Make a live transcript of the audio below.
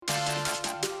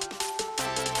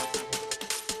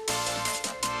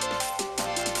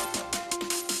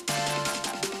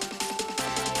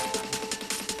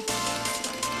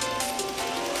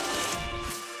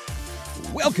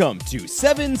Welcome to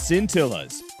 7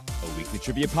 Scintillas, a weekly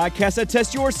trivia podcast that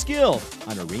tests your skill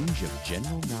on a range of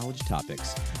general knowledge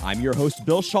topics. I'm your host,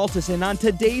 Bill Schultes, and on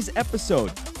today's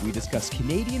episode, we discuss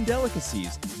Canadian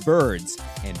delicacies, birds,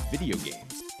 and video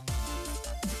games.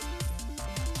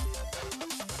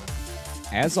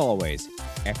 As always,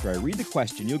 after I read the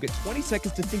question, you'll get 20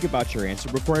 seconds to think about your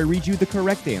answer before I read you the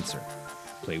correct answer.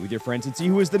 Play with your friends and see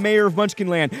who is the mayor of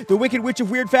Munchkinland, the Wicked Witch of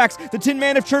Weird Facts, the Tin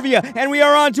Man of Trivia, and we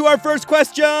are on to our first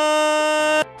question!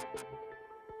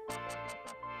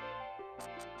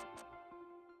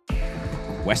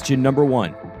 Question number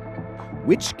 1.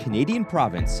 Which Canadian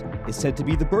province is said to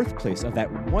be the birthplace of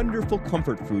that wonderful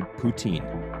comfort food, poutine?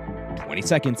 20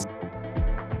 seconds.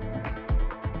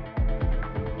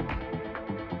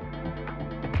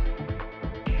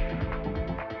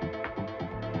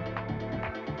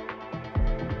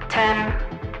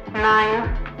 10,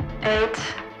 9, 8,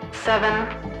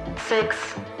 7,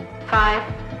 6, 5,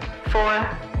 4,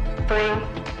 3,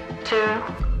 2,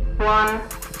 1.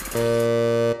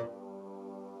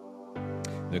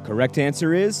 The correct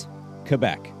answer is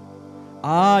Quebec.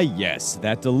 Ah, yes,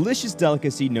 that delicious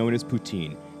delicacy known as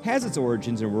poutine has its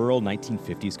origins in rural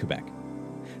 1950s Quebec.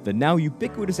 The now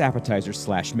ubiquitous appetizer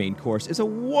 / main course is a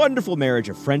wonderful marriage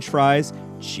of French fries,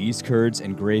 cheese curds,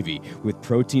 and gravy with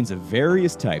proteins of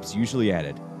various types usually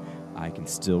added. I can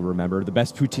still remember the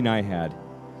best poutine I had.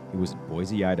 It was in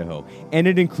Boise, Idaho, and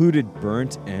it included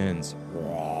burnt ends.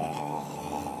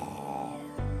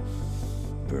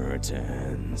 Burnt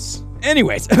ends.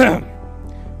 Anyways, the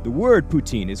word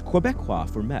poutine is Quebecois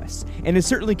for mess, and it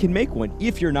certainly can make one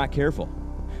if you're not careful.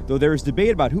 Though there is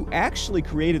debate about who actually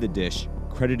created the dish,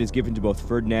 credit is given to both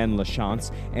Ferdinand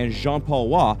Lachance and Jean-Paul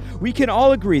Waugh, we can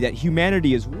all agree that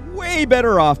humanity is way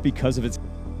better off because of its...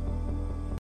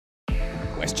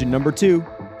 Question number 2.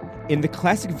 In the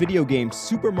classic video game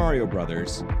Super Mario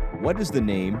Bros., what is the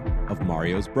name of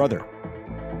Mario's brother?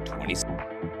 20 seconds.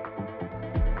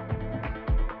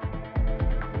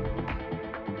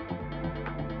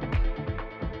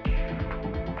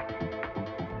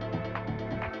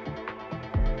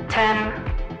 10,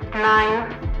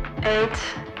 9, 8,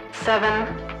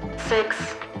 7,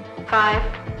 6, 5,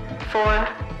 4,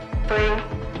 3,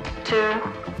 2,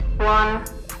 1.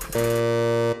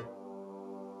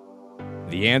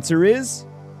 The answer is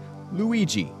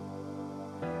Luigi.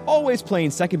 Always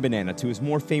playing second banana to his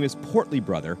more famous portly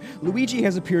brother, Luigi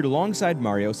has appeared alongside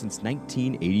Mario since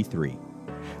 1983.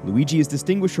 Luigi is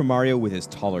distinguished from Mario with his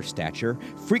taller stature,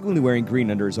 frequently wearing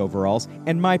green under his overalls,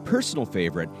 and my personal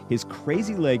favorite, his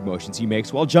crazy leg motions he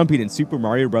makes while jumping in Super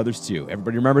Mario Bros. 2.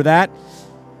 Everybody remember that?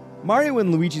 Mario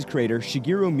and Luigi's creator,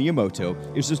 Shigeru Miyamoto,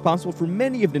 is responsible for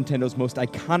many of Nintendo's most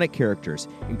iconic characters,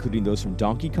 including those from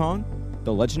Donkey Kong,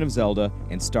 The Legend of Zelda,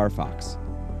 and Star Fox.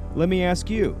 Let me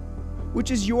ask you, which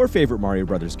is your favorite Mario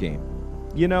Bros. Game?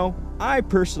 You know, I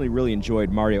personally really enjoyed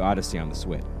Mario Odyssey on the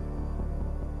Switch.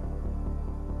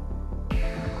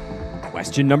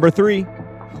 Question number 3.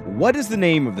 What is the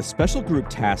name of the special group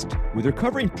tasked with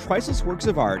recovering priceless works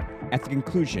of art at the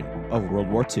conclusion of World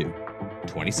War II?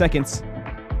 20 seconds.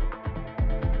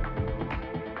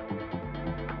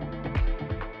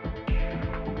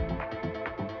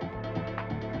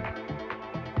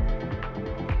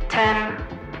 10,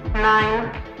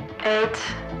 9, 8,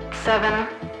 7,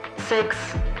 6,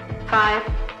 5,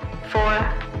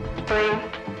 4, 3,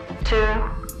 2,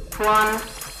 1.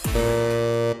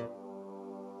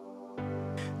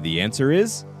 The answer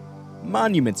is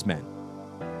Monuments Men.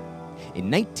 In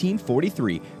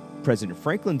 1943, President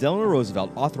Franklin Delano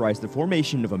Roosevelt authorized the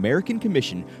formation of American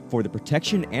Commission for the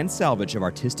Protection and Salvage of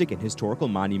Artistic and Historical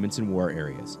Monuments in War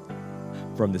Areas.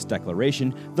 From this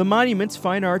declaration, the Monuments,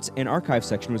 Fine Arts, and Archives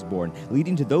section was born,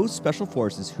 leading to those special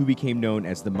forces who became known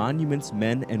as the Monuments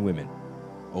Men and Women.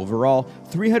 Overall,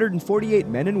 348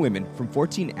 men and women from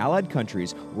 14 Allied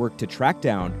countries worked to track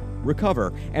down,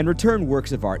 recover, and return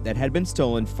works of art that had been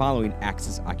stolen following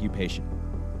Axis occupation.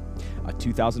 A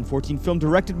 2014 film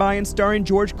directed by and starring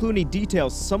George Clooney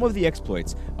details some of the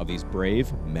exploits of these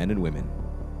brave men and women.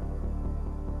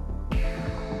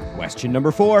 Question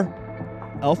number 4.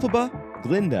 Elphaba,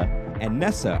 Glinda, and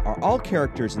Nessa are all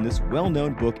characters in this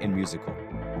well-known book and musical.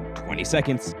 20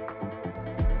 seconds.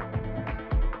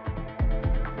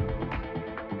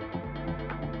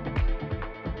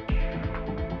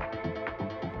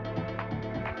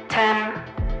 10,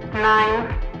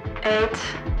 9, 8,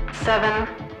 7,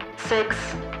 6,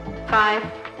 5,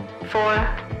 4,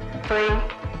 3,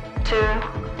 2,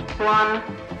 1.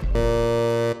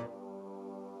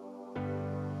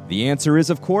 The answer is,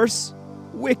 of course,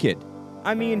 Wicked.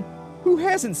 I mean, who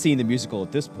hasn't seen the musical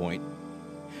at this point?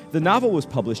 The novel was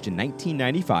published in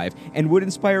 1995 and would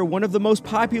inspire one of the most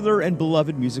popular and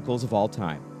beloved musicals of all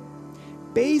time.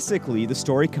 Basically, the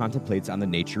story contemplates on the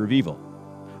nature of evil.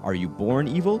 Are you born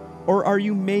evil, or are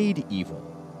you made evil?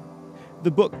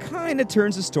 The book kinda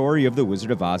turns the story of the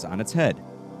Wizard of Oz on its head.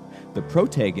 The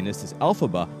protagonist is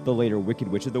Elphaba, the later Wicked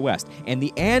Witch of the West, and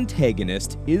the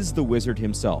antagonist is the wizard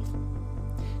himself.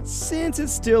 Since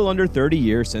it's still under 30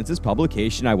 years since its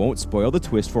publication, I won't spoil the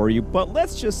twist for you, but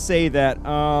let's just say that,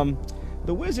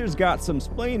 the wizard's got some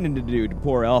splaining to do to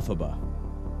poor Elphaba.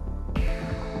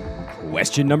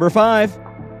 Question number 5.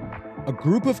 A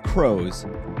group of crows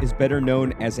is better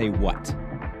known as a what?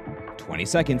 20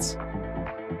 seconds.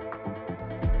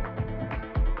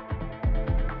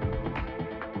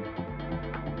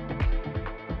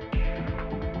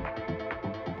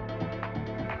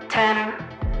 10,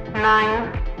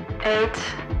 9, 8,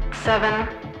 7,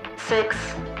 6,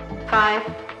 5,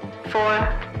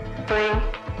 4, 3,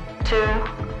 2,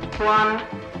 1.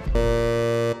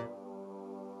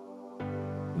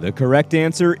 The correct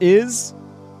answer is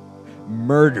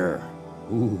murder.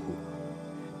 Ooh.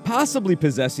 Possibly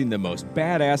possessing the most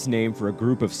badass name for a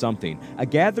group of something, a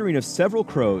gathering of several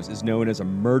crows is known as a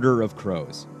murder of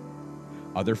crows.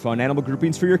 Other fun animal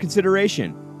groupings for your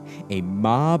consideration: a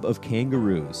mob of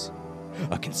kangaroos,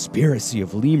 a conspiracy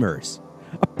of lemurs,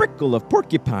 a prickle of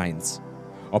porcupines,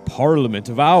 a parliament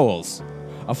of owls,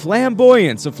 a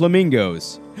flamboyance of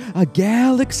flamingos, a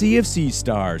galaxy of sea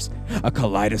stars, a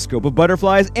kaleidoscope of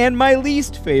butterflies, and my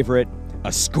least favorite,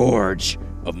 a scourge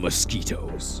of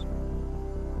mosquitoes.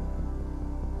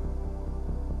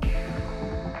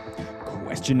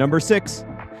 Question number 6.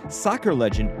 Soccer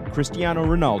legend Cristiano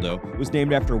Ronaldo was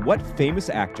named after what famous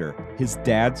actor, his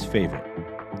dad's favorite?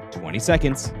 20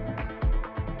 seconds.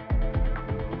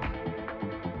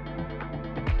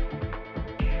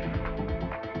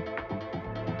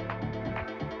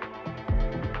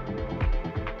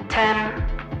 10,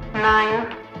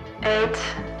 9, 8,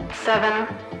 7,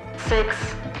 6,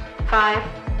 5,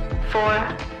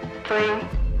 4, 3,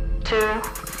 2,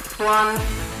 1.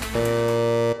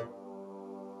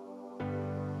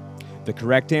 The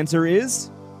correct answer is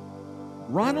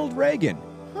Ronald Reagan.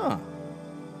 Huh.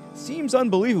 Seems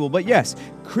unbelievable, but yes,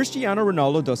 Cristiano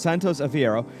Ronaldo dos Santos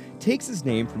Aveiro takes his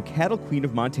name from Cattle Queen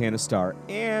of Montana star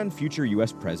and future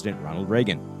U.S. President Ronald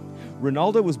Reagan.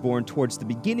 Ronaldo was born towards the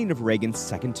beginning of Reagan's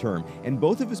second term, and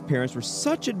both of his parents were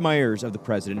such admirers of the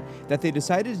president that they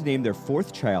decided to name their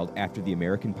fourth child after the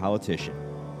American politician.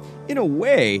 In a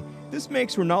way, this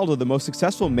makes Ronaldo the most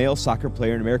successful male soccer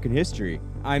player in American history.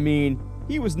 I mean,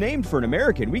 he was named for an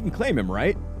American. We can claim him,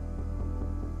 right?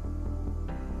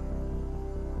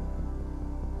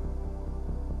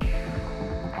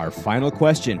 Our final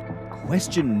question,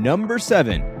 question number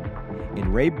 7.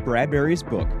 In Ray Bradbury's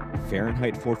book,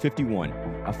 Fahrenheit 451,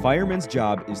 a fireman's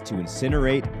job is to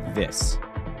incinerate this.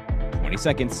 20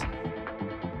 seconds.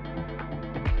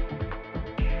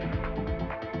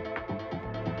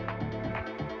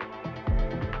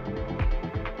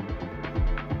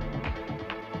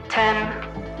 10,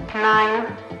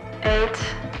 9, 8,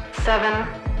 7,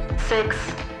 6,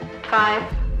 5,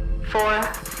 4,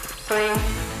 3,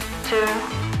 2,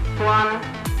 1.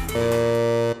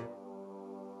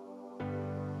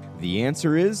 The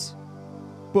answer is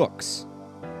books.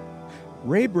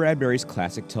 Ray Bradbury's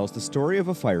classic tells the story of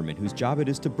a fireman whose job it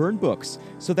is to burn books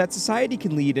so that society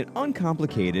can lead an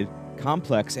uncomplicated,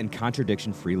 complex, and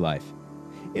contradiction-free life.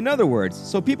 In other words,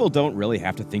 so people don't really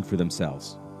have to think for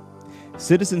themselves.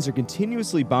 Citizens are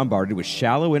continuously bombarded with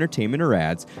shallow entertainment or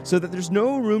ads so that there's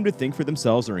no room to think for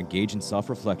themselves or engage in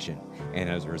self-reflection. And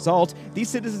as a result, these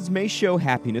citizens may show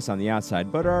happiness on the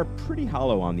outside but are pretty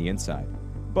hollow on the inside.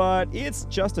 But it's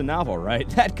just a novel, right?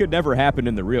 That could never happen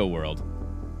in the real world.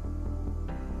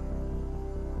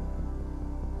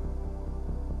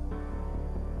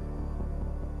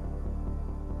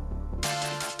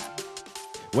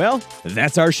 Well,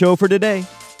 that's our show for today.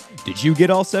 Did you get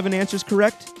all 7 answers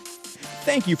correct?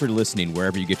 Thank you for listening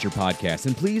wherever you get your podcasts,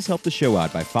 and please help the show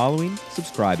out by following,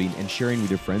 subscribing, and sharing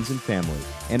with your friends and family.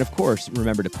 And of course,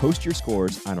 remember to post your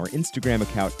scores on our Instagram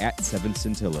account at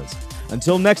 7Scintillas.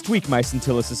 Until next week, my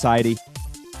Scintilla Society,